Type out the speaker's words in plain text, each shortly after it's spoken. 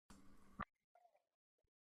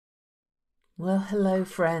Well, hello,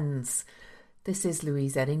 friends. This is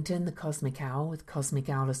Louise Eddington, the Cosmic Owl with Cosmic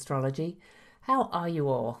Owl Astrology. How are you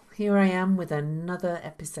all? Here I am with another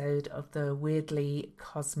episode of the Weirdly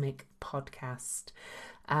Cosmic podcast.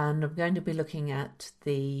 And I'm going to be looking at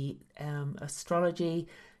the astrology,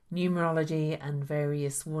 numerology, and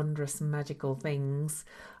various wondrous magical things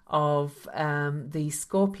of the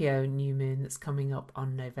Scorpio new moon that's coming up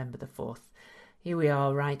on November the 4th. Here we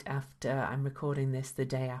are right after, I'm recording this the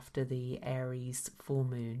day after the Aries full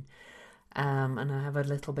moon. And I have a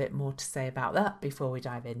little bit more to say about that before we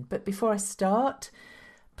dive in. But before I start,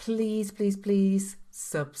 please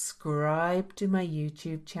subscribe to my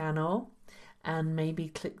YouTube channel and maybe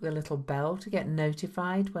click the little bell to get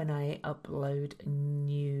notified when I upload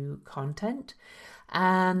new content.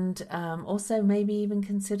 And also maybe even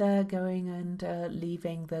consider going and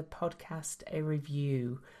leaving the podcast a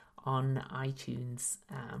review on iTunes,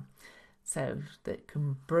 so that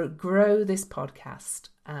can grow this podcast,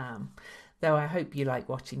 though I hope you like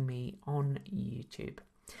watching me on YouTube.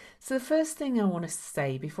 So the first thing I want to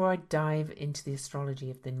say before I dive into the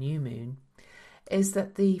astrology of the new moon is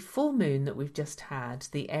that the full moon that we've just had,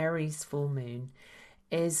 the Aries full moon,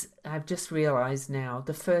 is, I've just realised now,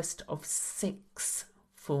 the first of 6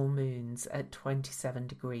 full moons at 27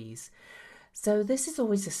 degrees. So this is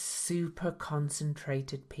always a super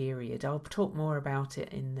concentrated period. I'll talk more about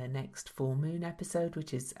it in the next full moon episode,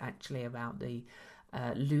 which is actually about the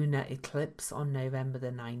lunar eclipse on November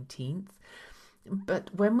the 19th.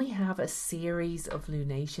 But when we have a series of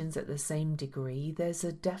lunations at the same degree, there's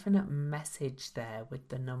a definite message there with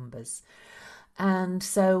the numbers. And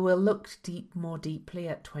so we'll look more deeply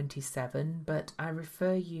at 27, but I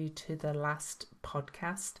refer you to the last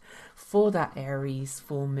podcast for that Aries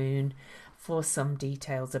full moon for some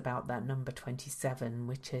details about that number 27,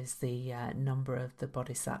 which is the number of the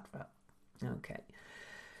Bodhisattva. Okay.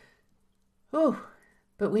 Oh,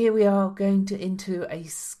 but here we are going into a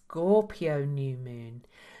Scorpio new moon.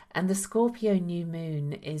 And the Scorpio new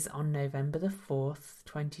moon is on November the 4th,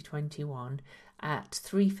 2021 at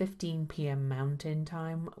 3:15 p.m. Mountain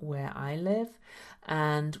Time where I live.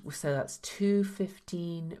 And so that's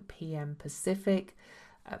 2:15 p.m. Pacific,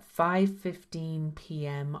 at 5:15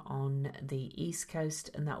 p.m. on the East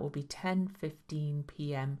Coast, and that will be 10:15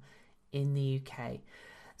 p.m. in the UK.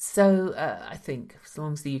 So I think as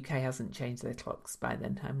long as the UK hasn't changed their clocks by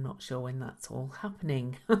then, I'm not sure when that's all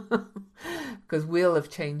happening because we'll have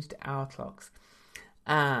changed our clocks.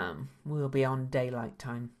 We'll be on daylight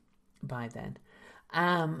time by then.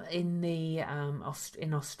 In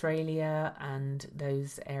Australia and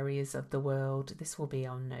those areas of the world, this will be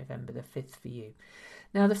on November the 5th for you.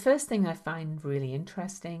 Now, the first thing I find really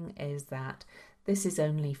interesting is that this is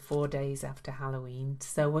only 4 days after Halloween,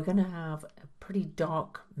 so we're going to have a pretty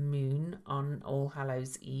dark moon on All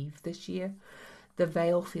Hallows Eve this year. The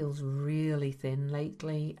veil feels really thin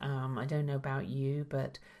lately. I don't know about you,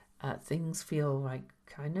 but things feel like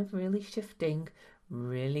kind of really shifting,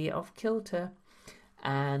 really off kilter.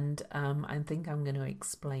 And I think I'm going to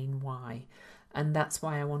explain why. And that's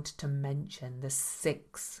why I wanted to mention the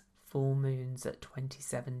 6 full moons at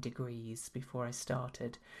 27 degrees before I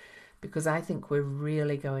started, because I think we're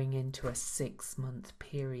really going into a 6-month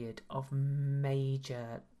period of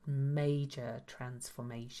major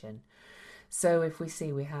transformation. So if we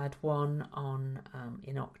see, we had one on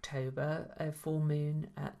in October, a full moon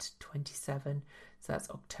at 27. So that's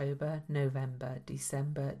October, November,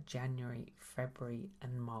 December, January, February,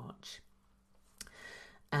 and March.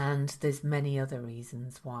 And there's many other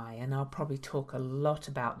reasons why, and I'll probably talk a lot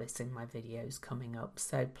about this in my videos coming up.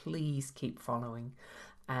 So please keep following,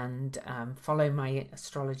 and follow my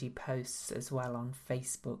astrology posts as well on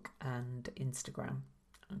Facebook and Instagram.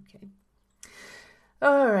 Okay.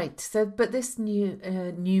 All right. So, but this new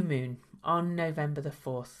moon on November the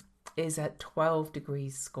 4th is at 12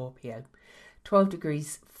 degrees Scorpio, 12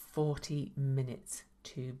 degrees 40 minutes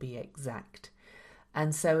to be exact.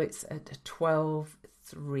 And so it's at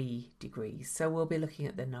 12.3 degrees. So we'll be looking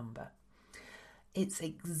at the number. It's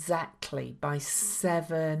exactly by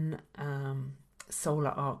 7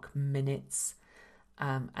 solar arc minutes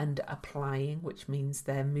and applying, which means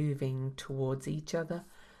they're moving towards each other.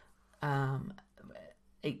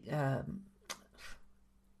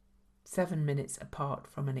 7 minutes apart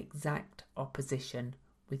from an exact opposition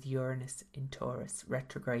with Uranus in Taurus,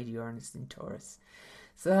 retrograde Uranus in Taurus.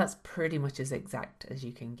 So that's pretty much as exact as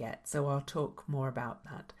you can get. So I'll talk more about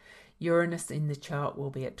that. Uranus in the chart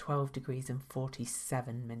will be at 12 degrees and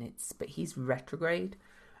 47 minutes, but he's retrograde,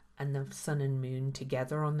 and the sun and moon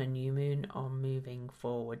together on the new moon are moving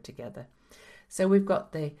forward together. So we've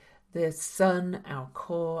got the sun, our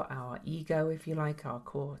core, our ego, if you like, our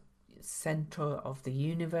core center of the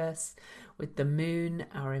universe, with the moon,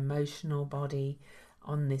 our emotional body,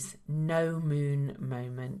 on this no moon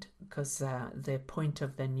moment, because the point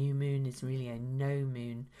of the new moon is really a no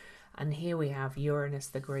moon. And here we have Uranus,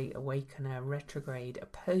 the Great Awakener, retrograde,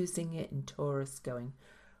 opposing it in Taurus, going,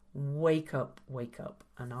 wake up, wake up.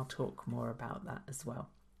 And I'll talk more about that as well.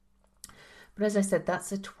 But as I said,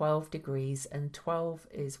 that's a 12 degrees, and 12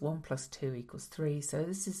 is 1 plus 2 equals 3. So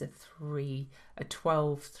this is a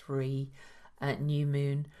 12-3 new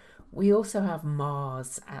moon. We also have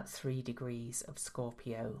Mars at 3 degrees of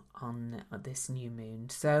Scorpio on this new moon.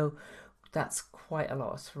 So that's quite a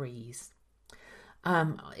lot of threes.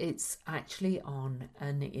 It's actually on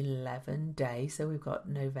an 11 day. So we've got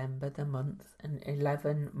November, the month, an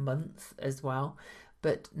 11 month as well.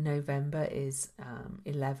 But November is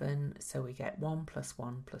 11, so we get 1 plus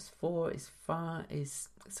 1 plus 4 is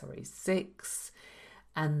 6,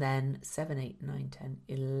 and then 7, 8, 9, 10,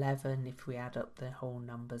 11 if we add up the whole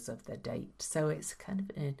numbers of the date. So it's kind of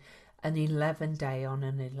an 11 day on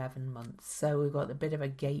an 11 month. So we've got a bit of a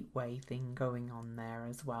gateway thing going on there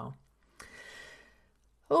as well.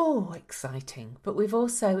 Oh, exciting. But we've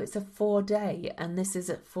also, it's a 4 day, and this is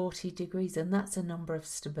at 40 degrees, and that's a number of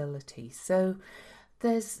stability. So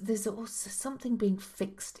there's also something being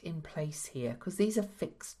fixed in place here, because these are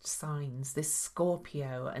fixed signs, this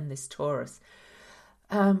Scorpio and this Taurus.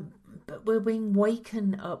 But we're being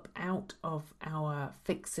waken up out of our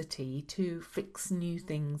fixity to fix new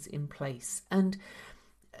things in place. And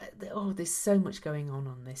there's so much going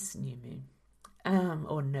on this new moon,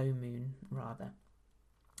 or no moon rather.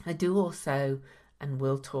 I do also, and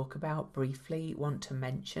we'll talk about briefly, want to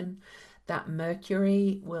mention that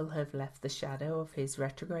Mercury will have left the shadow of his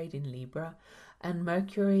retrograde in Libra, and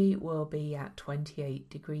Mercury will be at 28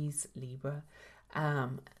 degrees Libra,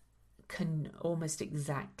 almost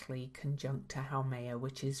exactly conjunct to Haumea,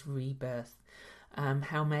 which is rebirth.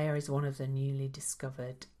 Haumea is one of the newly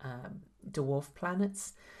discovered dwarf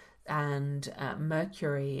planets, and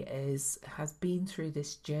Mercury has been through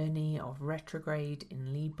this journey of retrograde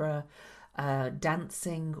in Libra,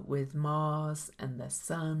 dancing with Mars and the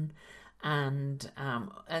Sun. And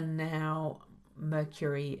now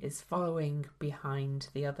Mercury is following behind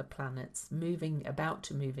the other planets, about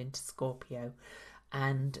to move into Scorpio,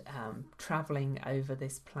 and traveling over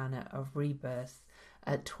this planet of rebirth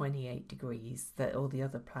at 28 degrees that all the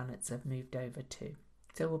other planets have moved over to.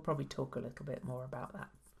 So we'll probably talk a little bit more about that.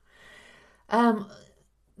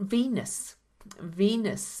 Venus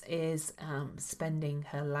is spending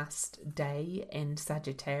her last day in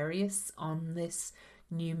Sagittarius on this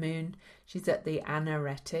new moon. She's at the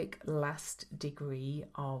anaretic last degree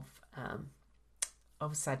of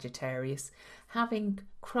Sagittarius, having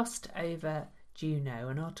crossed over Juno,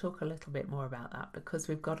 and I'll talk a little bit more about that, because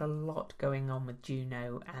we've got a lot going on with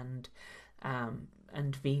Juno and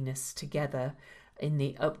Venus together in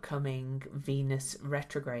the upcoming Venus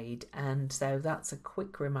retrograde. And so that's a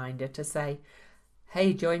quick reminder to say,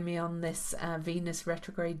 hey, join me on this Venus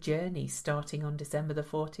retrograde journey starting on December the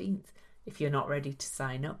 14th. If you're not ready to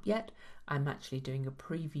sign up yet, I'm actually doing a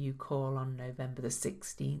preview call on November the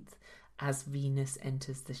 16th as Venus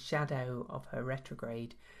enters the shadow of her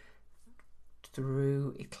retrograde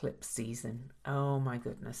through eclipse season. Oh my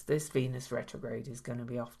goodness, this Venus retrograde is going to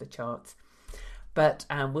be off the charts. But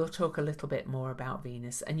we'll talk a little bit more about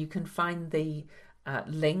Venus, and you can find the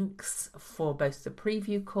links for both the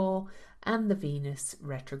preview call and the Venus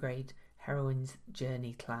retrograde heroine's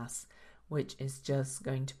journey class, which is just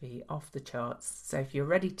going to be off the charts. So if you're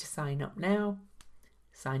ready to sign up now,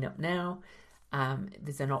 sign up now.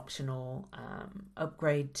 There's an optional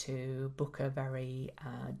upgrade to book a very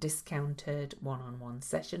discounted one-on-one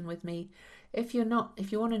session with me. If you want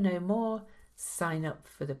to know more, sign up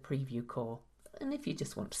for the preview call. And if you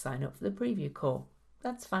just want to sign up for the preview call,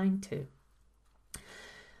 that's fine too.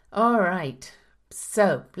 All right,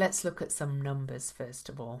 so let's look at some numbers first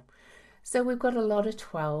of all. So we've got a lot of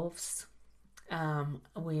 12s.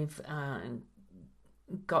 We've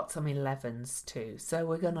got some 11s too. So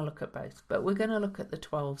we're going to look at both, but we're going to look at the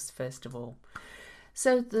 12s first of all.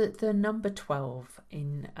 So the number 12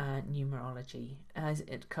 in numerology,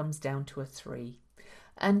 it comes down to a 3.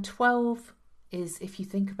 And 12 is, if you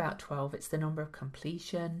think about 12, it's the number of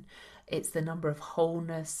completion, it's the number of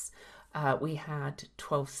wholeness. We had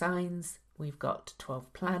 12 signs, we've got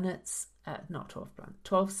 12 planets,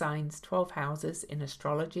 12 signs, 12 houses in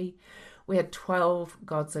astrology. We had 12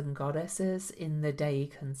 gods and goddesses in the Dei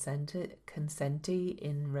Consenti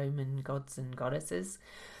in Roman gods and goddesses.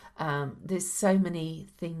 There's so many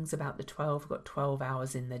things about the 12. We've got 12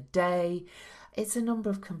 hours in the day. It's a number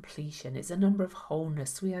of completion. It's a number of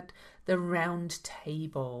wholeness. We had the round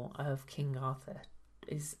table of King Arthur.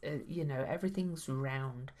 Is you know, everything's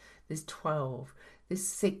round. There's 12. There's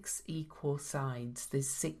 6 equal sides. There's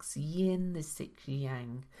 6 yin. There's 6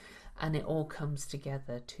 yang, and it all comes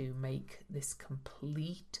together to make this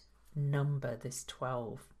complete number. This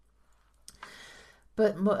 12.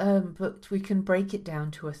 But we can break it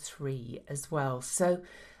down to a 3 as well. So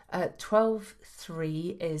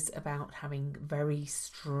 12-3 is about having very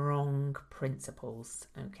strong principles,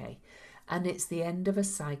 okay? And it's the end of a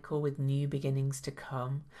cycle with new beginnings to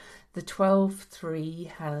come. The 12-3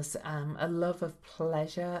 has a love of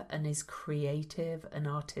pleasure and is creative and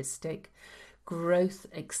artistic. Growth,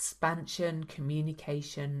 expansion,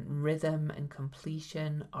 communication, rhythm and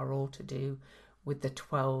completion are all to do with the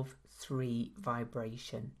 12-3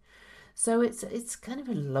 vibration. So it's kind of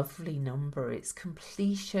a lovely number. It's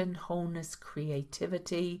completion, wholeness,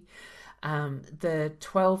 creativity. The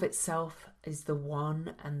 12 itself is the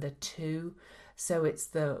 1 and the 2. So it's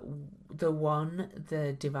the 1,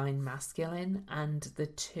 the divine masculine, and the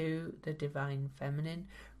 2, the divine feminine,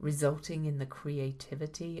 resulting in the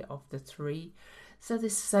creativity of the 3. So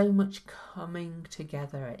there's so much coming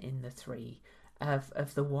together in the 3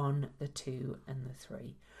 of the 1, the 2 and the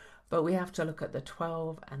 3. But we have to look at the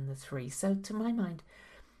 12 and the 3. So to my mind,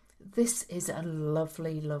 this is a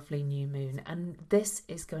lovely, lovely new moon. And this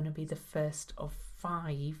is going to be the first of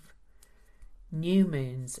 5 new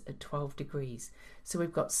moons at 12 degrees. So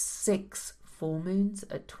we've got 6 full moons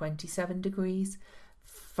at 27 degrees,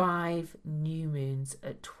 5 new moons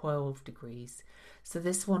at 12 degrees. So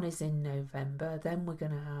this one is in November. Then we're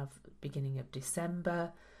going to have beginning of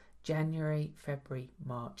December, January, February,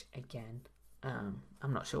 March again.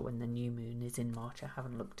 I'm not sure when the new moon is in March. I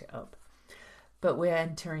haven't looked it up. But we're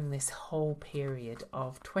entering this whole period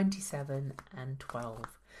of 27 and 12.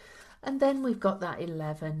 And then we've got that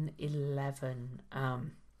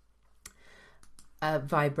 11-11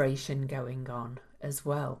 vibration going on as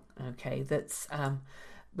well. Okay, that's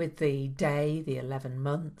with the day, the 11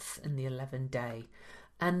 months and the 11 day.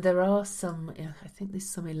 And there are some, I think there's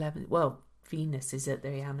some 11, well, Venus is at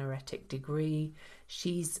the anaretic degree.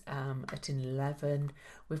 She's at 11.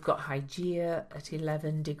 We've got Hygeia at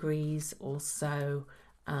 11 degrees also.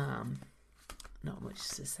 Not much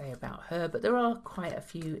to say about her, but there are quite a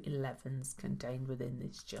few 11s contained within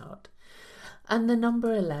this chart. And the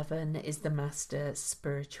number 11 is the master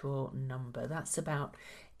spiritual number. That's about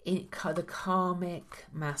the karmic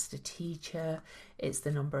master teacher. It's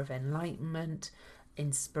the number of enlightenment,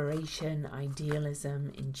 inspiration,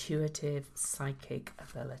 idealism, intuitive, psychic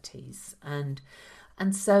abilities. And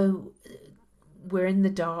so we're in the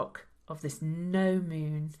dark of this no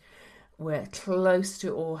moon. We're close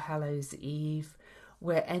to All Hallows Eve.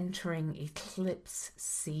 We're entering eclipse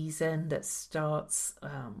season that starts,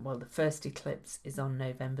 the first eclipse is on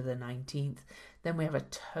November the 19th. Then we have a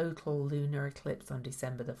total lunar eclipse on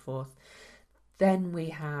December the 4th. Then we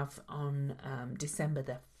have on December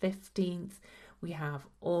the 15th, we have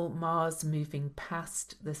all Mars moving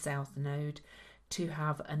past the South Node to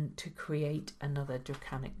create another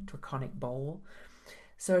draconic bowl.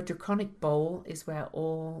 So a draconic bowl is where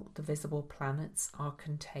all the visible planets are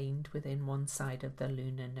contained within one side of the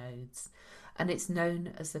lunar nodes. And it's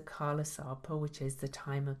known as the Kala Sarpa, which is the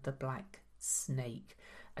time of the black snake,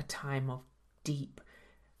 a time of deep,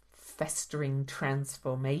 festering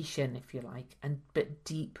transformation, if you like, but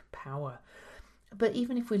deep power. But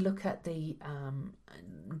even if we look at the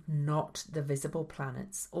not the visible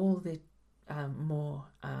planets, all the more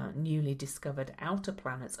newly discovered outer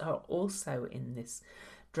planets are also in this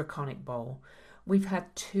draconic bowl. We've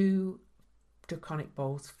had 2 draconic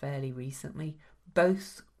bowls fairly recently.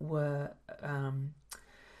 Both were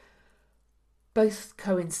both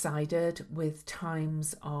coincided with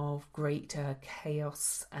times of greater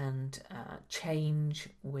chaos and change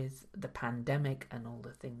with the pandemic and all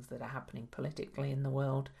the things that are happening politically in the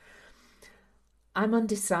world. I'm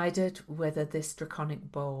undecided whether this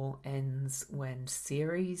draconic bowl ends when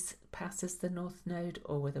Ceres passes the North Node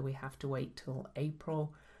or whether we have to wait till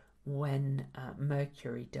April when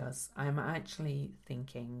Mercury does. I'm actually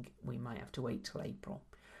thinking we might have to wait till April.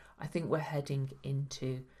 I think we're heading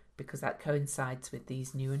into, because that coincides with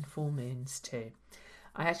these new and full moons too,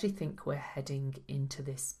 I actually think we're heading into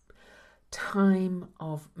this time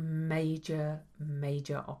of major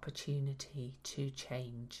opportunity to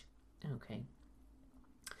change. Okay.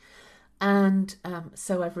 And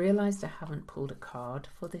so I've realised I haven't pulled a card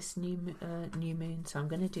for this new moon, so I'm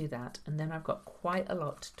going to do that. And then I've got quite a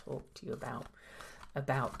lot to talk to you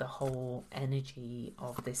about the whole energy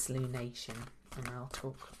of this lunation. and I'll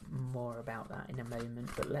talk more about that in a moment,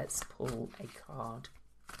 but let's pull a card.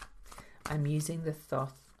 I'm using the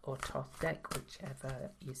Thoth or Toth deck,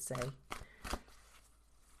 whichever you say. I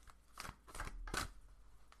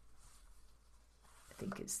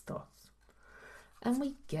think it's Thoth. And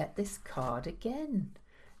we get this card again,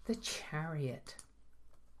 the Chariot.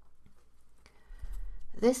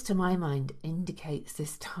 This, to my mind, indicates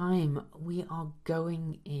this time we are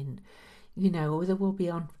going in, you know, whether we'll be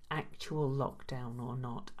on actual lockdown or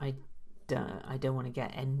not. I don't want to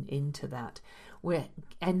get into that. We're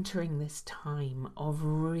entering this time of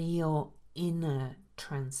real inner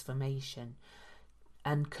transformation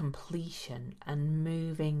and completion and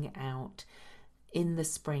moving out in the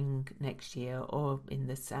spring next year, or in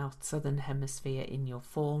the southern hemisphere in your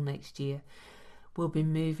fall next year. We'll be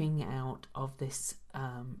moving out of this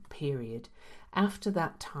period. After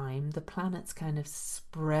that time, the planets kind of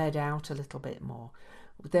spread out a little bit more.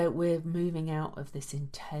 That we're moving out of this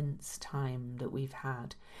intense time that we've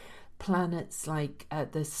had. Planets like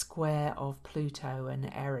the square of Pluto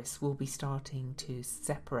and Eris will be starting to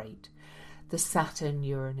separate. The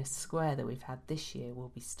Saturn-Uranus square that we've had this year will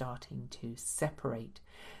be starting to separate.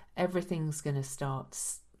 Everything's going to start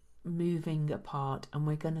moving apart, and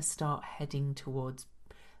we're going to start heading towards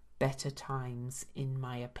better times, in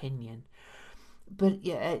my opinion. But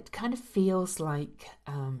yeah, it kind of feels like,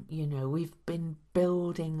 you know, we've been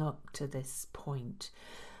building up to this point.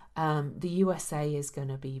 The USA is going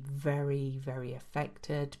to be very, very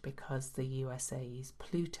affected because the USA's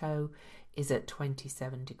Pluto is at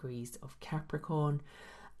 27 degrees of Capricorn,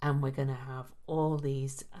 and we're going to have all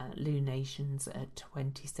these lunations at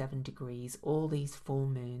 27 degrees, all these full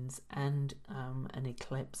moons and an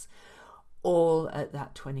eclipse, all at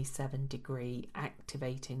that 27 degree,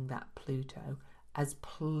 activating that Pluto as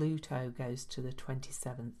Pluto goes to the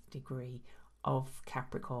 27th degree of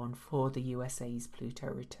Capricorn for the USA's Pluto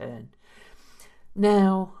return.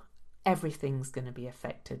 Now, everything's going to be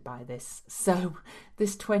affected by this. So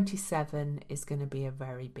this 27 is going to be a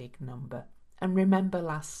very big number. And remember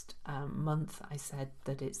last month I said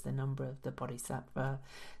that it's the number of the Bodhisattva,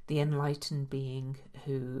 the enlightened being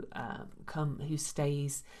who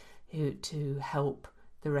stays to help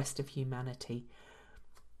the rest of humanity.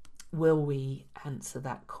 Will we answer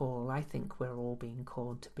that call? I think we're all being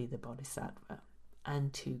called to be the Bodhisattva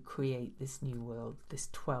and to create this new world, this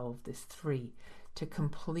 12, this 3, to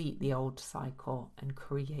complete the old cycle and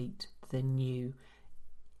create the new,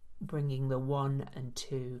 bringing the 1 and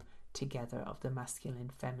 2 together of the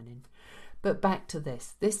masculine, feminine. But back to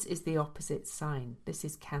this is the opposite sign. This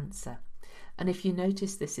is Cancer. And if you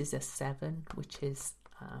notice, this is a 7, which is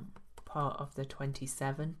part of the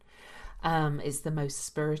 27. It's the most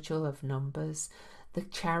spiritual of numbers. The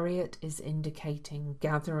Chariot is indicating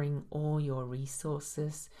gathering all your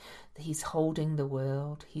resources. He's holding the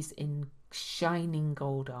world. He's in shining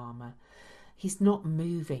gold armor. He's not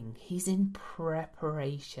moving. He's in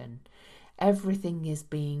preparation. Everything is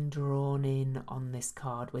being drawn in on this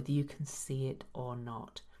card, whether you can see it or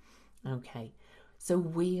not. Okay, so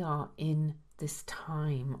we are in this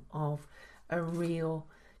time of a real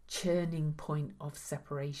churning point of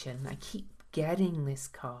separation. I keep getting this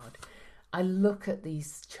card. I look at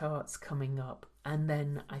these charts coming up, and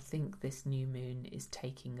then I think this new moon is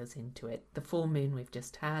taking us into it. The full moon we've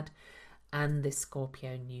just had, and this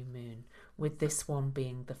Scorpio new moon, with this one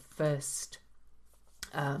being the first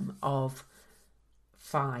of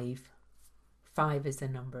 5. 5 is a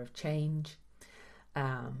number of change,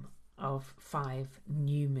 of 5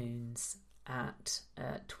 new moons at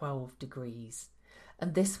 12 degrees.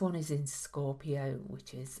 And this one is in Scorpio,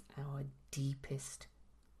 which is our deepest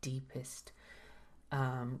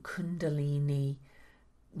Kundalini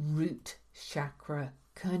root chakra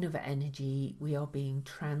kind of energy. We are being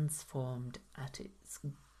transformed at its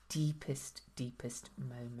deepest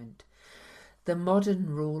moment. The modern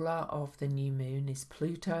ruler of the new moon is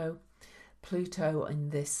Pluto. Pluto in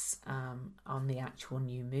this, on the actual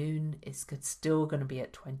new moon, is still going to be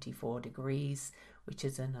at 24 degrees, which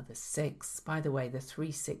is another 6. By the way, the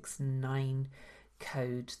 369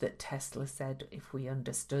 code that Tesla said, if we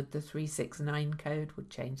understood the 369 code,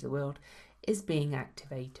 would change the world, is being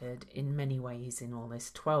activated in many ways in all this.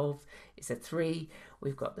 12 is a 3.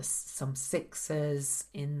 We've got some 6s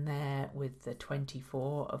in there with the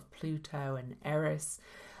 24 of Pluto and Eris.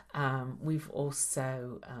 We've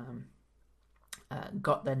also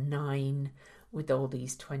got the 9 with all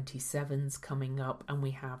these 27s coming up, and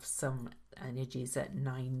we have some energies at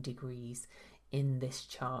 9 degrees in this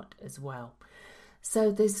chart as well.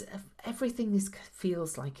 So there's everything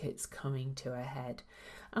feels like it's coming to a head.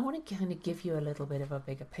 I want to kind of give you a little bit of a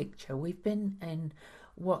bigger picture. We've been in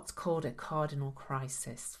what's called a cardinal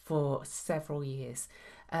crisis for several years.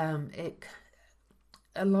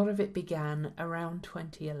 A lot of it began around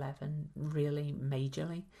 2011, really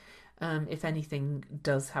majorly. If anything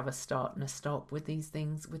does have a start and a stop with these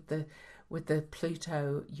things, with the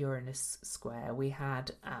Pluto-Uranus square, we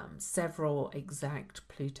had several exact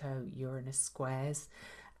Pluto-Uranus squares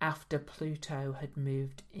after Pluto had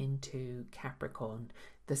moved into Capricorn,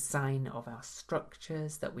 the sign of our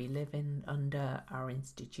structures that we live in under, our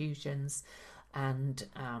institutions, and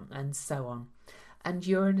so on. And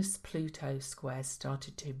Uranus-Pluto squares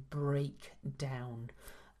started to break down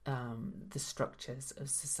the structures of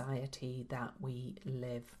society that we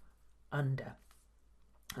live under.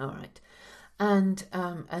 All right, and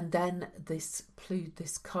then this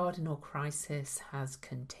cardinal crisis has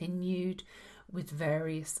continued with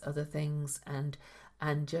various other things, and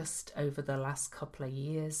just over the last couple of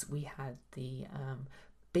years we had the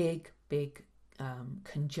big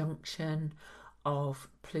conjunction of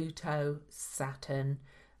Pluto, Saturn,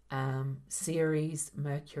 Ceres,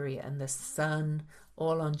 Mercury and the Sun,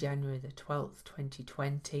 all on January the 12th,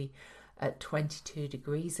 2020 at 22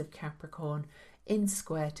 degrees of Capricorn, in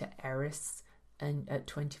square to Eris, and at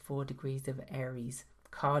 24 degrees of Aries,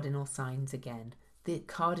 cardinal signs again. The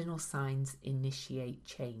cardinal signs initiate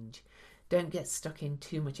change. Don't get stuck in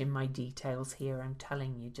too much in my details here. I'm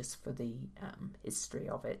telling you just for the history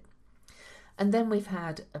of it. And then we've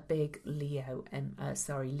had a big Libra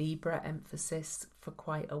emphasis for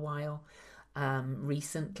quite a while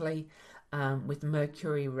recently, with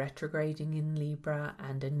Mercury retrograding in Libra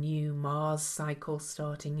and a new Mars cycle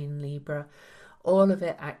starting in Libra, all of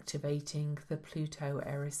it activating the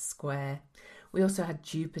Pluto-Eris square. We also had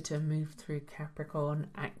Jupiter move through Capricorn,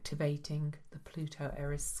 activating the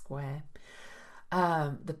Pluto-Eris square.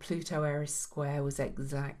 The Pluto-Eris square was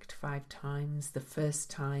exact 5 times, the first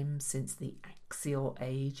time since the axial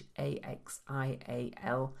age,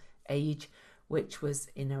 AXIAL age, which was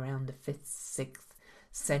in around the 5th, 6th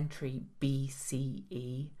century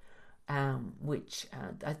BCE, which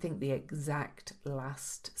I think the exact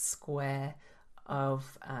last square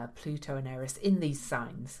of Pluto and Eris in these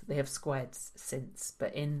signs, they have squared since,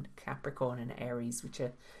 but in Capricorn and Aries, which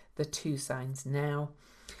are the 2 signs now,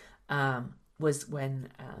 was when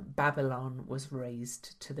Babylon was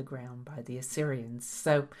razed to the ground by the Assyrians.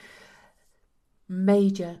 So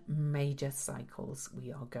major cycles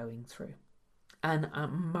we are going through. And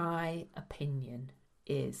my opinion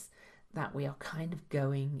is that we are kind of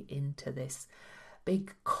going into this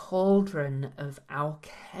big cauldron of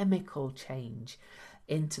alchemical change,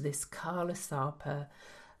 into this Kala Sarpa,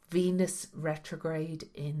 Venus retrograde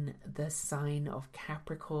in the sign of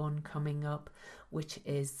Capricorn coming up, which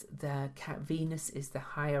is Venus is the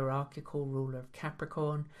hierarchical ruler of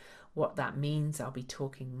Capricorn. What that means I'll be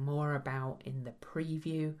talking more about in the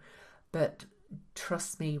preview, but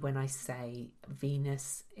trust me when I say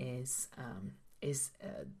Venus is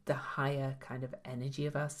the higher kind of energy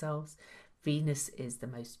of ourselves. Venus is the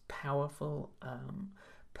most powerful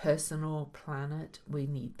personal planet. We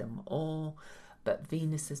need them all, but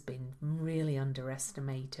Venus has been really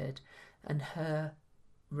underestimated, and her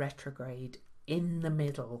retrograde in the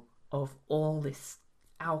middle of all this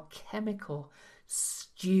alchemical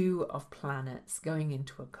stew of planets going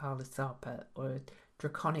into a Kala Sarpa or a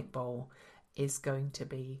draconic bowl is going to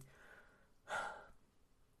be,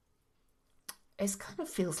 it kind of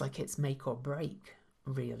feels like it's make or break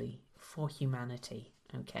really for humanity.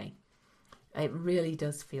 Okay, it really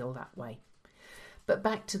does feel that way. But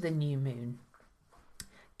back to the new moon,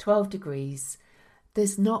 12 degrees.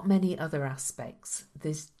 There's not many other aspects.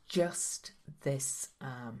 There's just this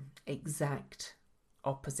exact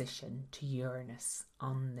opposition to Uranus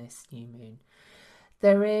on this new moon.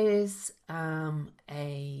 There is now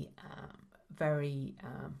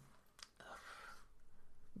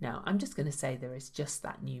I'm just going to say there is just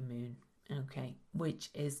that new moon, okay, which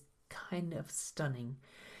is kind of stunning.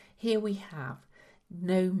 Here we have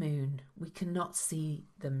no moon. We cannot see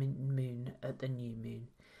the moon at the new moon.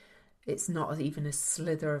 It's not even a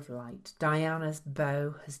slither of light. Diana's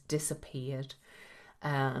bow has disappeared.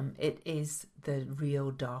 It is the real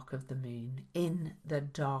dark of the moon in the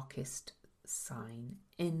darkest sign,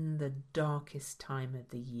 in the darkest time of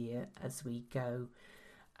the year as we go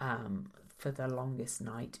for the longest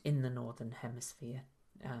night in the northern hemisphere.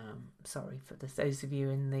 Sorry for those of you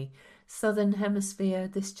in the southern hemisphere,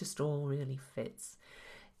 this just all really fits.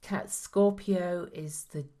 Scorpio is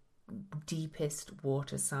the deepest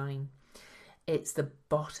water sign. It's the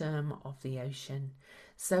bottom of the ocean.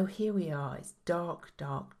 So here we are. It's dark,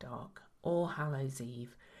 dark, dark. All Hallows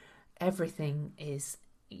Eve. Everything is,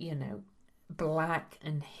 black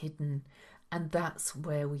and hidden. And that's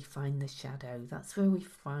where we find the shadow. That's where we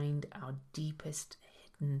find our deepest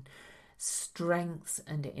hidden strengths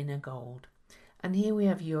and inner gold. And here we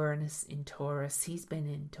have Uranus in Taurus. He's been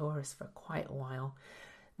in Taurus for quite a while,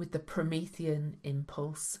 with the Promethean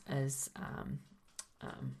impulse as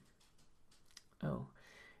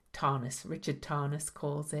Richard Tarnas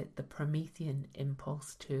calls it, the Promethean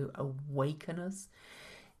impulse to awaken us.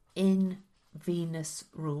 In Venus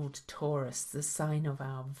ruled Taurus, the sign of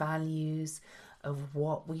our values, of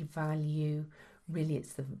what we value. Really,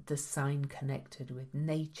 it's the sign connected with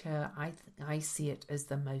nature. I see it as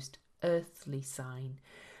the most earthly sign.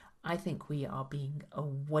 I think we are being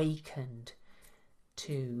awakened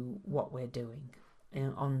to what we're doing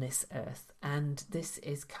on this earth, and this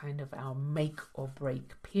is kind of our make or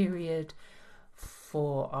break period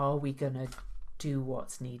for, are we going to do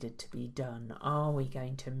what's needed to be done? Are we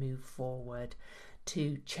going to move forward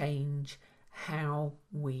to change how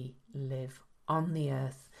we live on the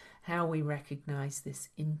earth, how we recognize this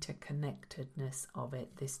interconnectedness of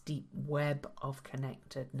it, this deep web of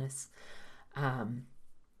connectedness,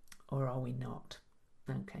 or are we not?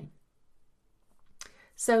 Okay.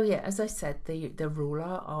 So yeah, as I said, the ruler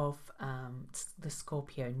of the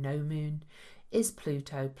Scorpio no moon is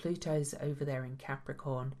Pluto. Pluto's over there in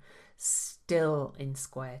Capricorn, still in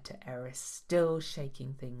square to Eris, still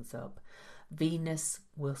shaking things up. Venus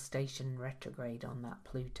will station retrograde on that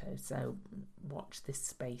Pluto, so watch this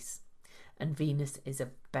space. And Venus is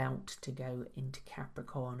about to go into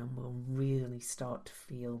Capricorn, and we'll really start to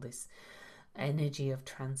feel this energy of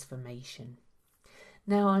transformation.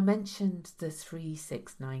 Now, I mentioned the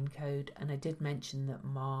 369 code, and I did mention that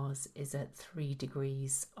Mars is at 3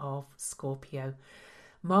 degrees of Scorpio.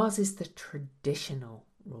 Mars is the traditional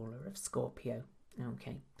ruler of Scorpio,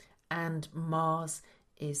 okay, and Mars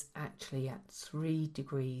is actually at 3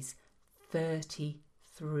 degrees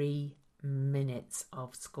 33 minutes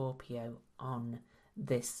of Scorpio on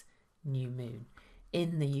this new moon,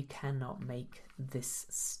 in the you cannot make this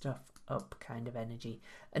stuff up kind of energy.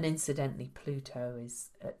 And incidentally, Pluto is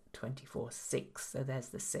at 24.6, so there's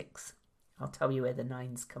the 6. I'll tell you where the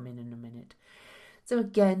 9s come in a minute. So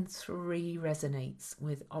again, 3 resonates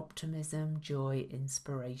with optimism, joy,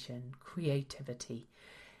 inspiration, creativity.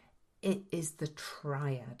 It is the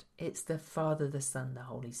triad. It's the Father, the Son, the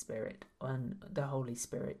Holy Spirit. And the Holy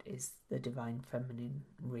Spirit is the divine feminine,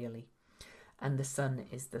 really. And the Sun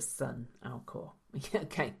is the Sun, our core.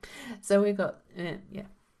 Okay, so we've got,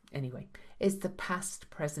 anyway, it's the past,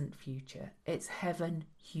 present, future. It's heaven,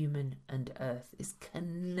 human, and earth. It's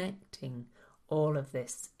connecting all of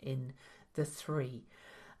this in the 3.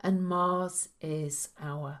 And Mars is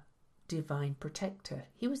our divine protector.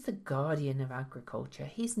 He was the guardian of agriculture.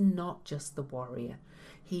 He's not just the warrior.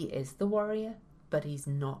 He is the warrior, but he's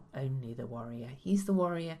not only the warrior. He's the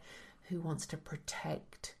warrior who wants to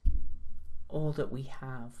protect all that we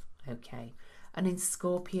have, okay? And in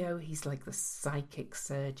Scorpio, he's like the psychic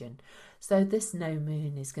surgeon. So this no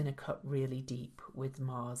moon is going to cut really deep with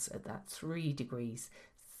Mars at that 3 degrees,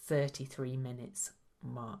 33 minutes,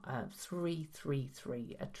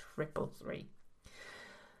 333, a triple 3.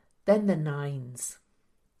 Then the 9s.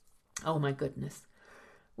 Oh my goodness.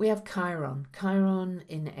 We have Chiron. Chiron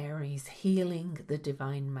in Aries, healing the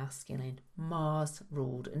divine masculine. Mars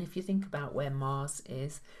ruled. And if you think about where Mars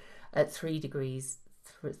is at 3 degrees,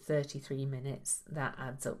 33 minutes, that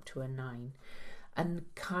adds up to a 9. And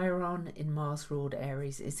Chiron in Mars ruled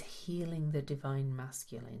Aries is healing the divine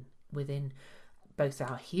masculine within both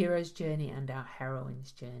our hero's journey and our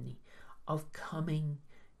heroine's journey of coming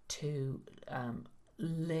to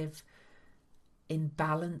live in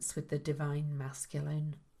balance with the divine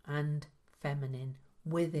masculine and feminine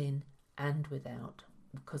within and without,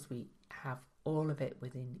 because we have all of it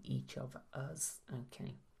within each of us,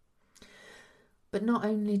 okay? But not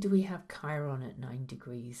only do we have Chiron at 9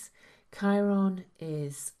 degrees, Chiron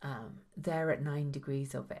is there at 9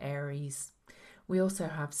 degrees of Aries. We also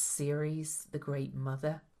have Ceres, the Great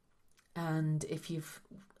Mother. And if you've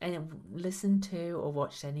listened to or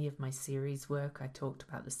watched any of my Ceres work, I talked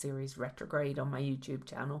about the Ceres retrograde on my YouTube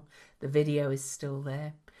channel. The video is still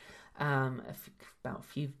there. About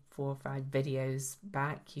 4 or 5 videos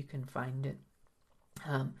back, you can find it.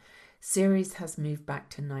 Ceres has moved back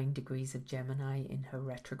to 9 degrees of Gemini in her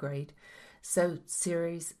retrograde. So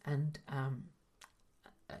Ceres and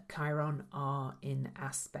Chiron are in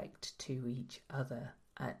aspect to each other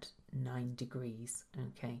at 9 degrees,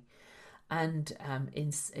 okay? And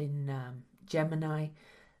in Gemini,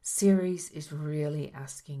 Ceres is really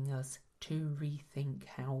asking us to rethink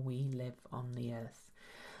how we live on the earth.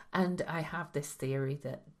 And I have this theory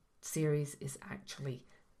that Ceres is actually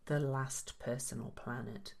the last personal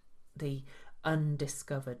planet. the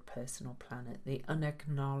undiscovered personal planet, the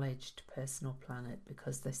unacknowledged personal planet,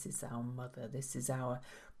 because this is our mother, this is our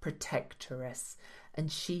protectoress,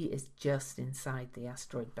 and she is just inside the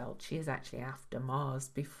asteroid belt. She is actually after Mars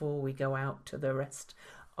before we go out to the rest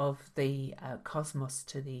of the cosmos,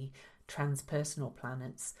 to the transpersonal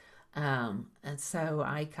planets. And so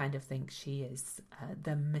I kind of think she is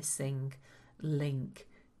the missing link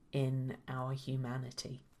in our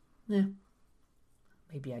humanity. Yeah.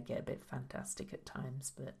 Maybe I get a bit fantastic at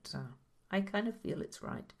times, but I kind of feel it's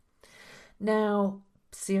right. Now,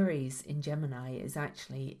 Ceres in Gemini is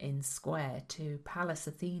actually in square to Pallas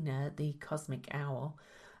Athena, the cosmic owl,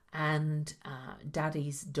 and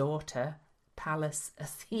Daddy's daughter, Pallas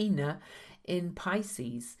Athena, in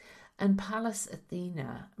Pisces. And Pallas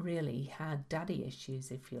Athena really had daddy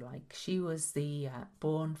issues, if you like. She was the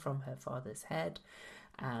born from her father's head,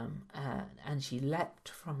 and she leapt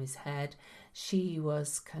from his head. She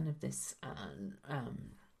was kind of this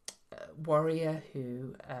warrior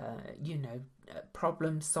who,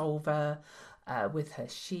 problem solver, with her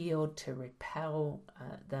shield to repel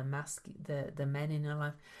the men in her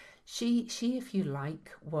life. She, if you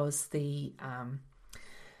like, was the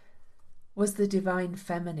divine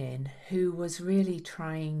feminine who was really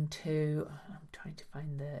trying to. I'm trying to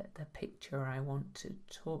find the picture I want to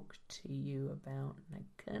talk to you about, and I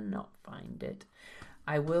cannot find it.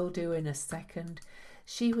 I will do in a second.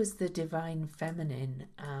 She was the divine feminine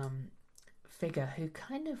figure who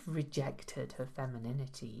kind of rejected her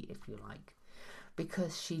femininity, if you like,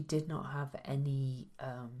 because she did not have any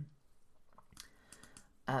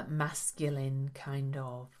masculine kind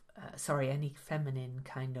of, any feminine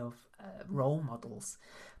kind of role models.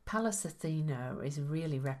 Pallas Athena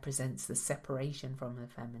really represents the separation from the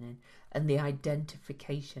feminine and the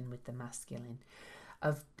identification with the masculine,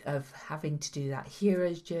 of having to do that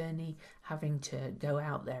hero's journey, having to go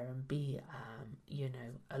out there and be,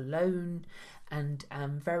 alone, and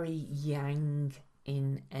very yang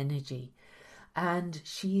in energy. And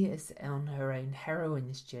she is on her own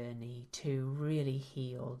heroine's journey to really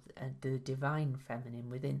heal the divine feminine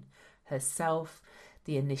within herself,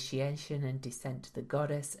 the initiation and descent to the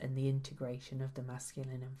goddess, and the integration of the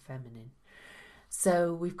masculine and feminine.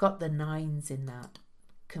 So we've got the nines in that,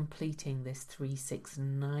 completing this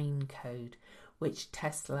 369 code, which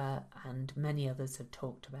Tesla and many others have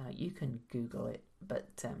talked about. You can Google it,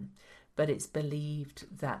 but it's believed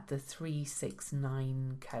that the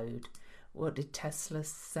 369 code, what did Tesla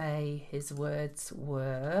say his words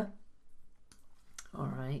were?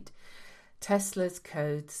 All right. Tesla's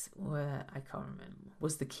codes were, I can't remember,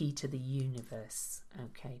 was the key to the universe.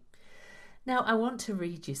 Okay. Now, I want to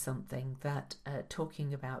read you something that,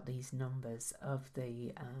 talking about these numbers of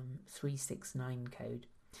the 369 code.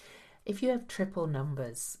 If you have triple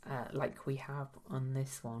numbers, like we have on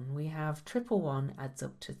this one, we have 111 adds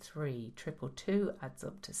up to 3, 222 adds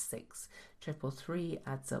up to 6, 333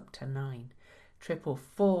 adds up to 9,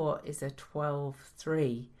 444 is a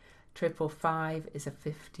 12-3, 555 is a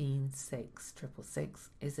 15-6, 666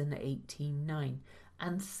 is an 18-9,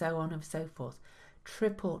 and so on and so forth.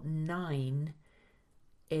 999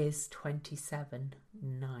 is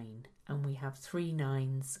 27-9, and we have 3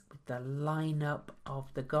 nines with the lineup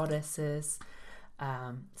of the goddesses,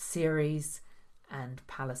 Ceres and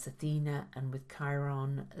Pallas Athena, and with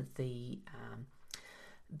Chiron, the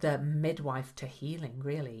midwife to healing,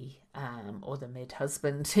 really, or the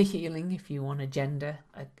mid-husband to healing, if you want to gender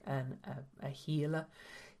a healer.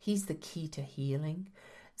 He's the key to healing.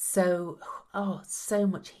 So, so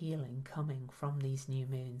much healing coming from these new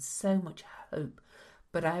moons, so much hope.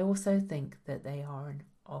 But I also think that they are an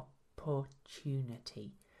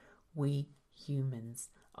opportunity. We humans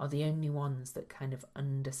are the only ones that kind of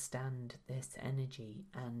understand this energy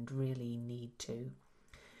and really need to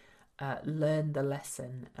learn the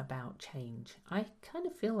lesson about change. I kind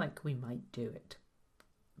of feel like we might do it,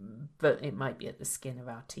 but it might be at the skin of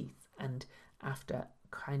our teeth and after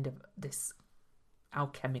kind of this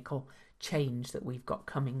alchemical change that we've got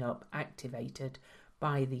coming up, activated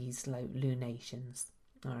by these lunations.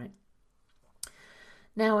 All right.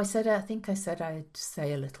 Now, I think I said I'd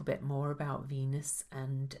say a little bit more about Venus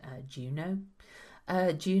and Juno.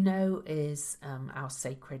 Juno is our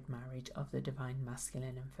sacred marriage of the divine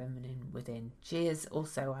masculine and feminine within. She is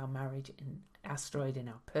also our marriage in asteroid in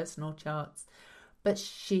our personal charts, but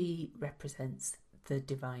she represents the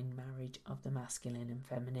divine marriage of the masculine and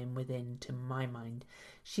feminine within, to my mind.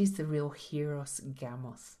 She's the real Hieros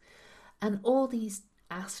Gamos. And all these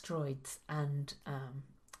asteroids and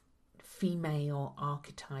female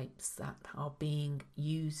archetypes that are being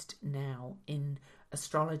used now in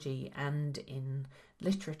astrology and in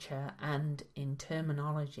literature and in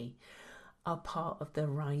terminology are part of the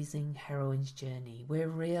rising heroine's journey. We're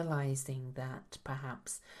realizing that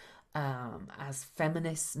perhaps as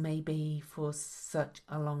feminists maybe for such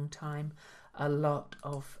a long time, a lot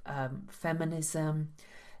of feminism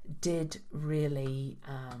did really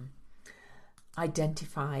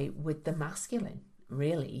identify with the masculine.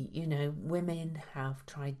 Really, women have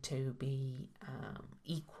tried to be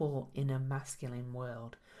equal in a masculine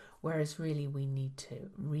world, whereas really we need to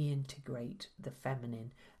reintegrate the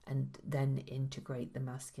feminine and then integrate the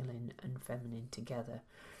masculine and feminine together.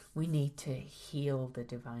 We need to heal the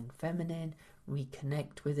divine feminine,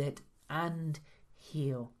 reconnect with it, and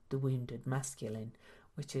heal the wounded masculine,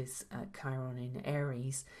 which is Chiron in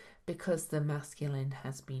Aries, because the masculine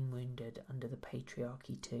has been wounded under the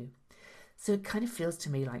patriarchy too. So it kind of feels to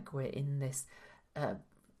me like we're in this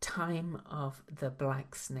time of the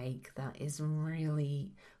black snake that is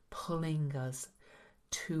really pulling us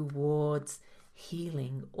towards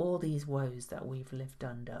healing all these woes that we've lived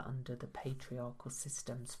under the patriarchal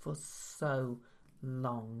systems for so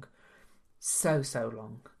long. So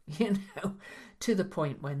long, to the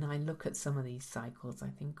point when I look at some of these cycles, I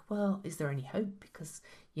think, well, is there any hope? Because,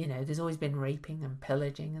 there's always been raping and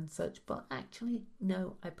pillaging and such, but actually,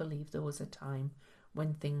 no, I believe there was a time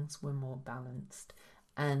when things were more balanced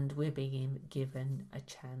and we're being given a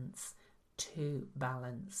chance to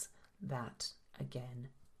balance that again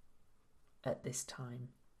at this time.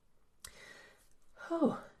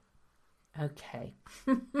 Oh, okay.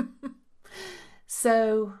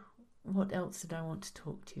 So, what else did I want to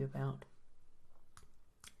talk to you about?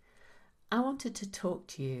 I wanted to talk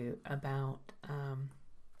to you about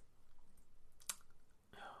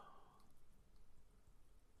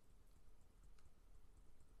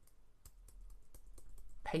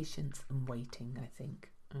patience and waiting, I think.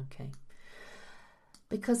 Okay.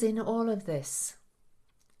 Because in all of this,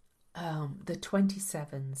 the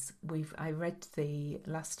 27s,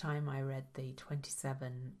 last time I read the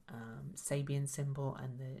 27 Sabian symbol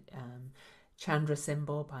and the Chandra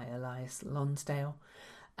symbol by Elias Lonsdale.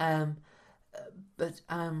 But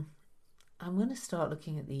I'm going to start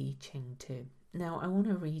looking at the I Ching too. Now, I want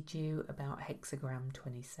to read you about hexagram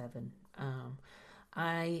 27.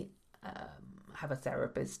 I have a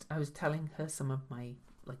therapist. I was telling her some of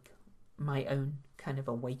my own kind of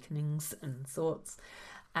awakenings and thoughts.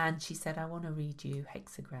 And she said, I want to read you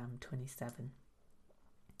hexagram 27.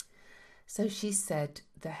 So she said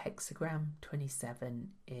the hexagram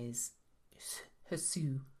 27 is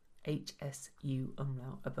Hsu, HSU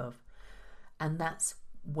umlaut above. And that's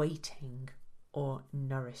waiting or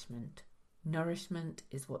nourishment. Nourishment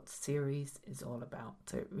is what series is all about.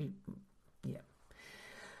 So,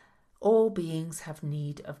 all beings have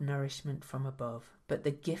need of nourishment from above, but the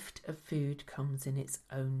gift of food comes in its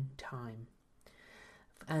own time.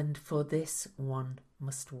 And for this one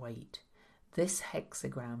must wait. This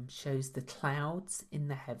hexagram shows the clouds in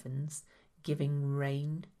the heavens giving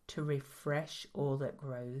rain to refresh all that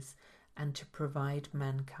grows and to provide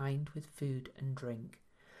mankind with food and drink.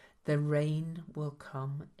 The rain will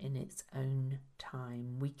come in its own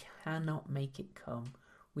time. We cannot make it come.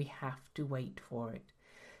 We have to wait for it.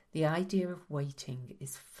 The idea of waiting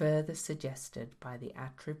is further suggested by the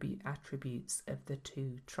attributes of the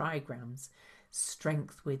two trigrams: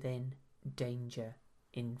 strength within, danger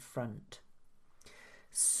in front.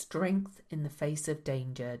 Strength in the face of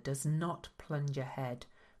danger does not plunge ahead,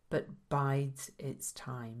 but bides its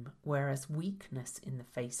time, whereas weakness in the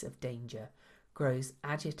face of danger grows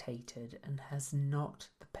agitated and has not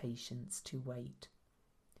the patience to wait.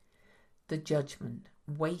 The judgment,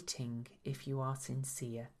 waiting if you are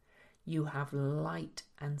sincere. You have light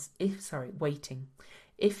and waiting.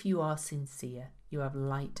 If you are sincere, you have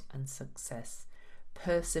light and success.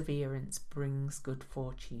 Perseverance brings good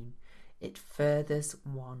fortune. It furthers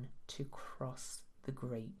one to cross the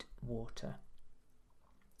great water.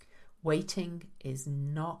 Waiting is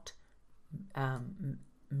not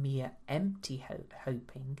mere empty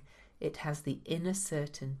hoping. It has the inner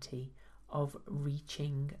certainty of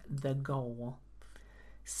reaching the goal.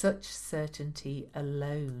 Such certainty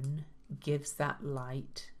alone gives that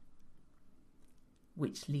light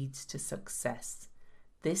which leads to success.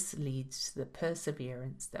 This leads to the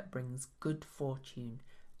perseverance that brings good fortune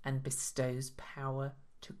and bestows power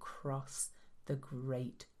to cross the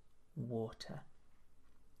great water.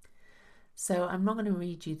 So I'm not going to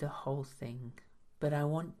read you the whole thing, but I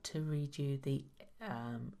want to read you the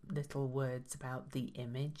little words about the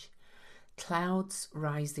image. Clouds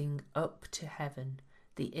rising up to heaven,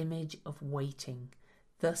 the image of waiting.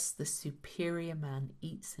 Thus the superior man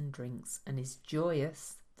eats and drinks and is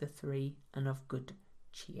joyous, the 3 and of good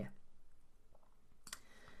cheer.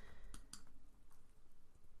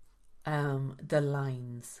 The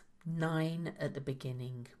lines. 9 at the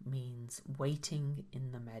beginning means waiting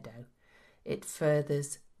in the meadow. It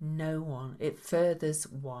furthers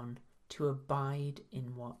one to abide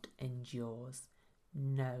in what endures.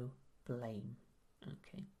 No blame.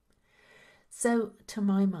 Okay. So to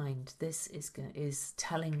my mind, this is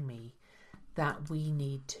telling me that we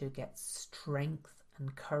need to get strength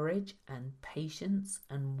and courage and patience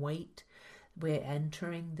and wait. We're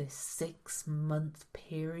entering this 6-month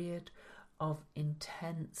period of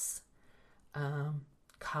intense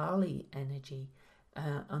Kali energy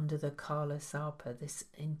under the Kala Sarpa, this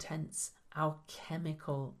intense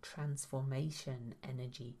alchemical transformation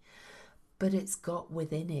energy. But it's got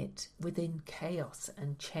within chaos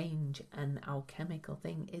and change and alchemical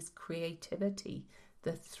thing, is creativity,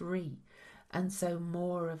 the 3. And so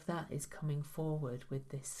more of that is coming forward with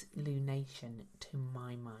this lunation, to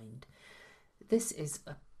my mind. This is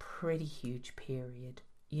a pretty huge period,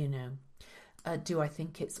 you know. Do I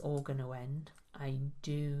think it's all going to end? I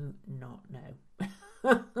do not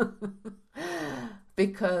know.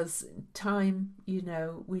 Because time, you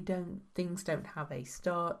know, things don't have a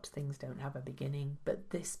start, things don't have a beginning,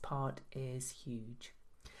 but this part is huge.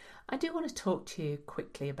 I do want to talk to you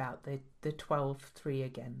quickly about the 12-3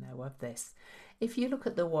 again, though, of this. If you look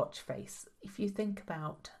at the watch face, if you think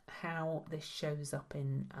about how this shows up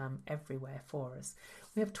in everywhere for us,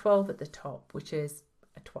 we have 12 at the top, which is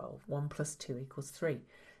a 12. 1 + 2 = 3.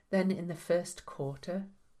 Then in the first quarter,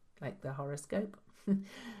 like the horoscope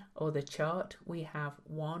or the chart, we have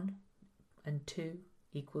 1 and 2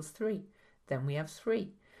 = 3. Then we have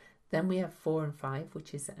 3. Then we have 4 and 5,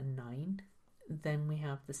 which is a 9. Then we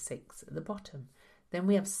have the 6 at the bottom. Then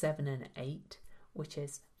we have 7 and 8, which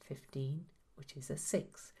is 15, which is a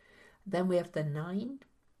 6. Then we have the 9.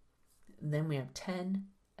 Then we have 10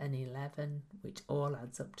 and 11, which all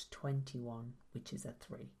adds up to 21, which is a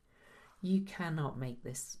 3. You cannot make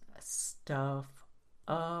this stuff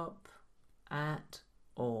up at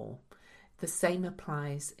all. The same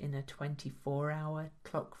applies in a 24-hour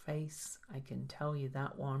clock face. I can tell you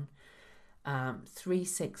that one.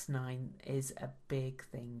 369 is a big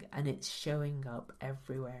thing, and it's showing up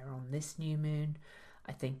everywhere on this new moon.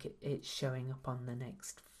 I think it's showing up on the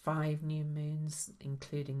next 5 new moons,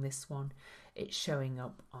 including this one. It's showing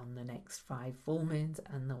up on the next 5 full moons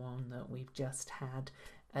and the one that we've just had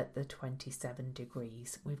at the 27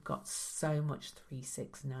 degrees. We've got so much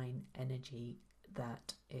 369 energy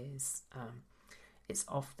that is it's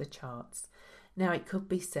off the charts. Now, it could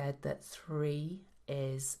be said that 3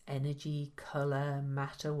 is energy, colour,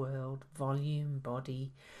 matter, world, volume,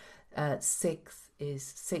 body. 6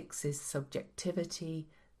 is subjectivity,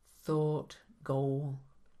 thought, goal,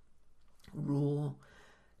 rule.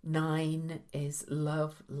 9 is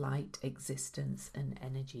love, light, existence, and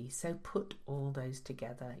energy. So put all those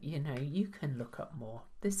together. You know, you can look up more.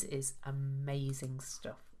 This is amazing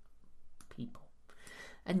stuff, people.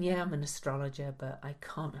 And yeah, I'm an astrologer, but I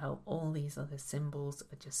can't help, all these other symbols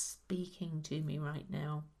are just speaking to me right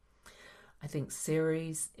now. I think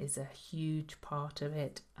Ceres is a huge part of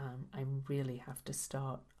it. I really have to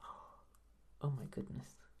start. Oh my goodness.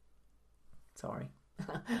 Sorry.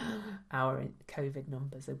 Our COVID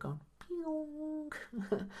numbers have gone.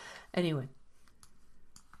 Anyway,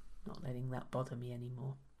 not letting that bother me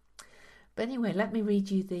anymore. But anyway, let me read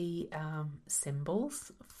you the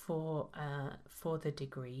symbols for the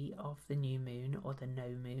degree of the new moon or the no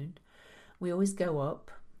moon. We always go up,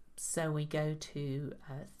 so we go to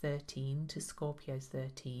 13, to Scorpio's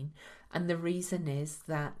 13, and the reason is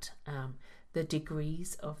that the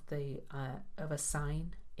degrees of a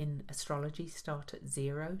sign in astrology start at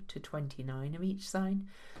 0 to 29 of each sign,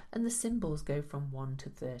 and the symbols go from 1 to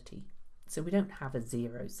 30. So we don't have a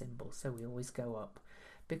 0 symbol, so we always go up,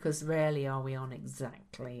 because rarely are we on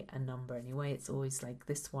exactly a number anyway. It's always like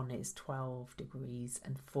this one is 12 degrees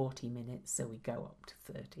and 40 minutes, so we go up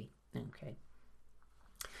to 30. Okay.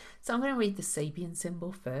 So I'm going to read the Sabian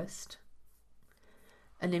symbol first.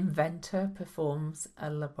 An inventor performs a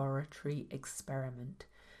laboratory experiment,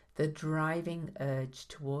 the driving urge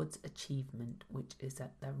towards achievement, which is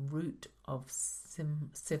at the root of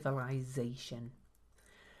civilization.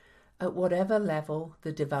 At whatever level,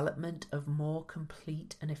 the development of more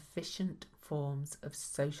complete and efficient forms of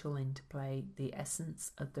social interplay, the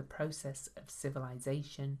essence of the process of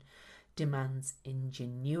civilization, demands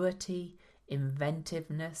ingenuity,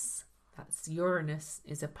 inventiveness, that's Uranus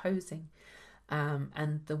is opposing,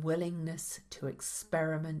 and the willingness to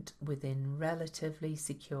experiment within relatively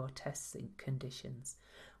secure testing conditions.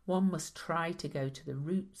 One must try to go to the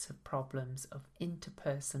roots of problems of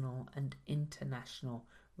interpersonal and international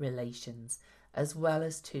relations, as well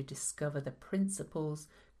as to discover the principles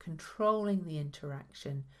controlling the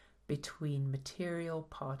interaction between material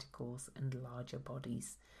particles and larger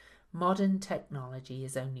bodies. Modern technology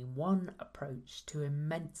is only one approach to an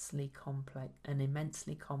immensely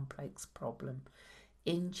complex problem.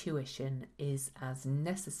 Intuition is as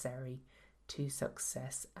necessary to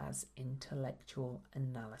success as intellectual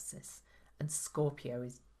analysis. And Scorpio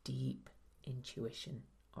is deep intuition.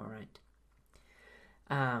 All right.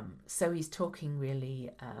 So he's talking really,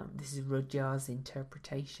 this is Rudyard's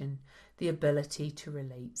interpretation, the ability to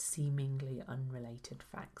relate seemingly unrelated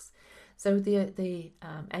facts. So the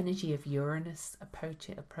energy of Uranus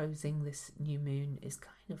opposing this new moon is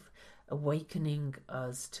kind of awakening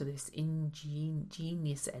us to this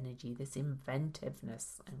ingenious energy, this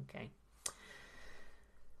inventiveness. Okay.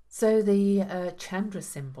 So the Chandra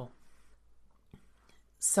symbol.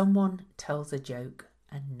 Someone tells a joke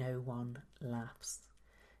and no one laughs.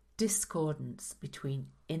 Discordance between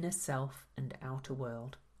inner self and outer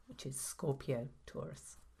world, which is Scorpio,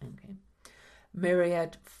 Taurus. Okay.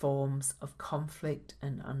 Myriad forms of conflict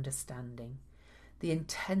and understanding. The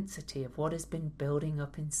intensity of what has been building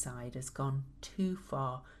up inside has gone too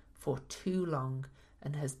far for too long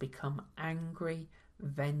and has become angry,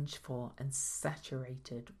 vengeful, and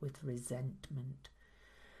saturated with resentment.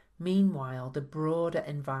 Meanwhile, the broader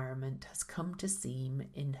environment has come to seem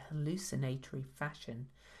in hallucinatory fashion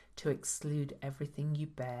to exclude everything you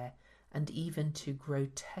bear and even to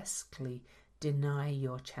grotesquely deny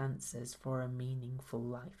your chances for a meaningful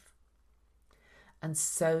life. And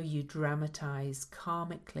so you dramatize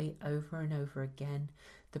karmically over and over again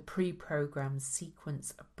the pre-programmed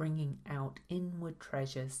sequence of bringing out inward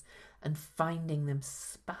treasures and finding them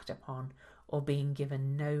spat upon or being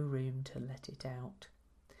given no room to let it out.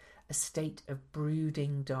 A state of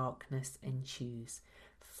brooding darkness ensues.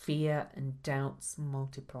 Fear and doubts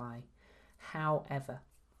multiply. However,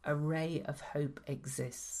 a ray of hope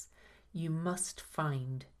exists. You must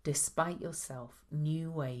find, despite yourself,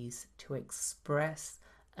 new ways to express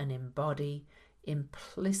and embody,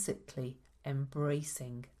 implicitly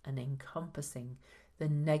embracing and encompassing the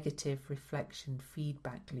negative reflection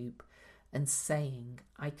feedback loop and saying,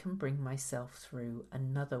 I can bring myself through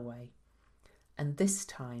another way. And this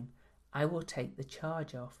time, I will take the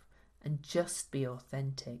charge off and just be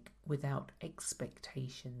authentic without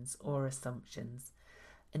expectations or assumptions.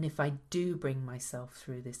 And if I do bring myself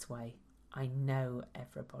through this way, I know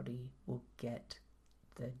everybody will get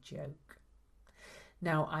the joke.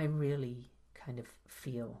 Now, I really kind of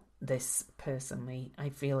feel this personally. I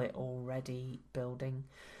feel it already building.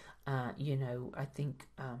 I think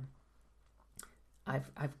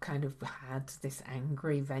I've kind of had this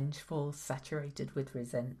angry, vengeful, saturated with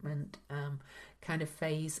resentment kind of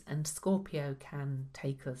phase, and Scorpio can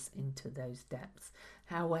take us into those depths.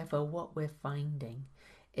 However, what we're finding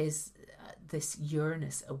is this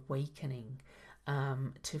Uranus awakening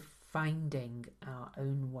to finding our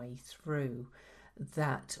own way through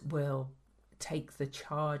that will take the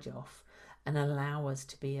charge off and allow us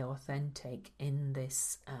to be authentic in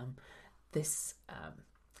this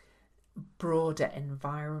broader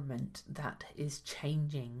environment that is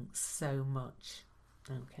changing so much.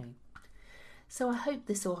 Okay. So I hope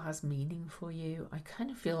this all has meaning for you. I kind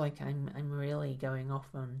of feel like I'm really going off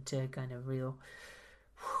onto kind of real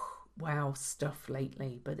wow stuff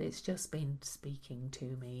lately, but it's just been speaking to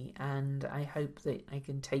me, and I hope that I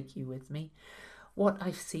can take you with me. What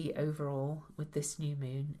I see overall with this new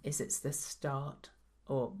moon is it's the start,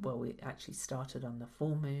 we actually started on the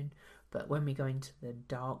full moon, but when we go into the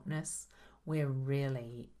darkness, we're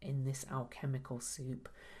really in this alchemical soup,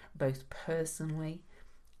 both personally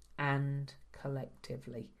and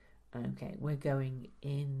collectively. Okay, we're going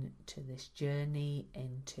into this journey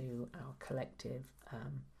into our collective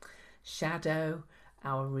shadow,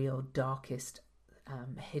 our real darkest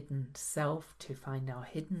hidden self, to find our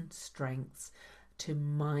hidden strengths, to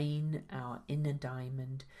mine our inner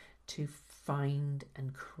diamond, to find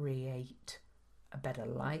and create a better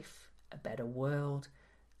life, a better world,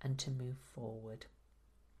 and to move forward.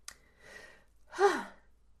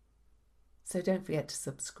 So don't forget to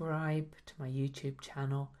subscribe to my YouTube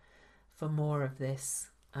channel for more of this.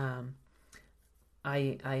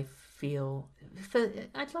 I feel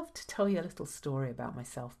I'd love to tell you a little story about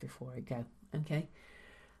myself before I go. Okay,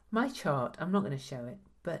 my chart, I'm not going to show it,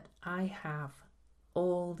 but I have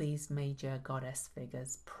all these major goddess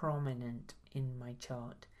figures prominent in my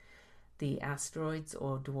chart. The asteroids,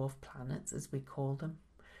 or dwarf planets as we call them.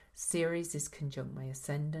 Ceres is conjunct my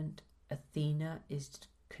ascendant. Athena is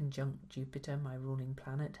conjunct Jupiter, my ruling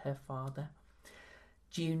planet, her father.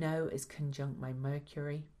 Juno is conjunct my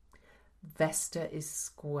Mercury. Vesta is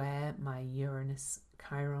square my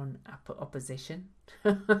Uranus-Chiron opposition,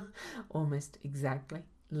 almost exactly.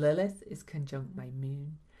 Lilith is conjunct my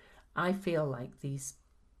moon. I feel like these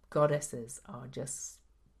goddesses are just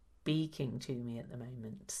speaking to me at the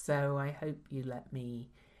moment, so I hope you let me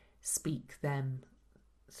speak them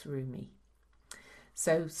through me.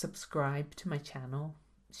 So subscribe to my channel,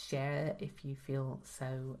 share if you feel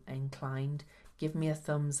so inclined, give me a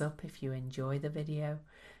thumbs up if you enjoy the video,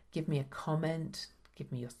 give me a comment,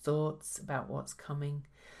 give me your thoughts about what's coming.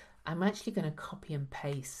 I'm actually going to copy and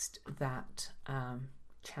paste that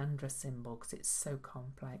Chandra symbol, because it's so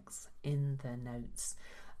complex, in the notes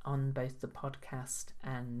on both the podcast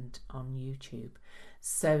and on YouTube,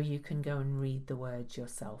 so you can go and read the words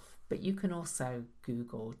yourself. But you can also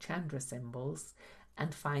Google Chandra symbols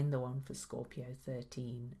and find the one for Scorpio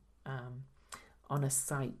 13 on a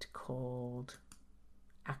site called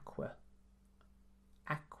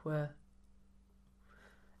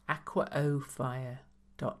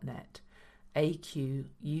aquaofire.net,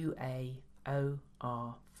 AQUAOR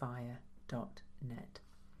fire.net,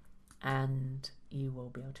 and you will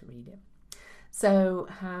be able to read it. So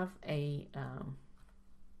have a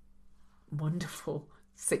wonderful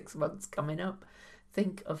 6 months coming up.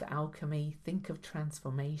 Think of alchemy, think of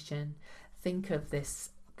transformation, think of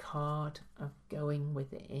this card of going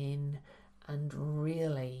within and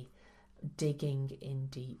really digging in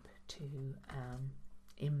deep to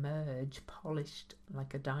emerge polished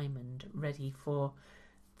like a diamond, ready for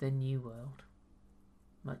the new world.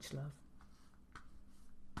 Much love.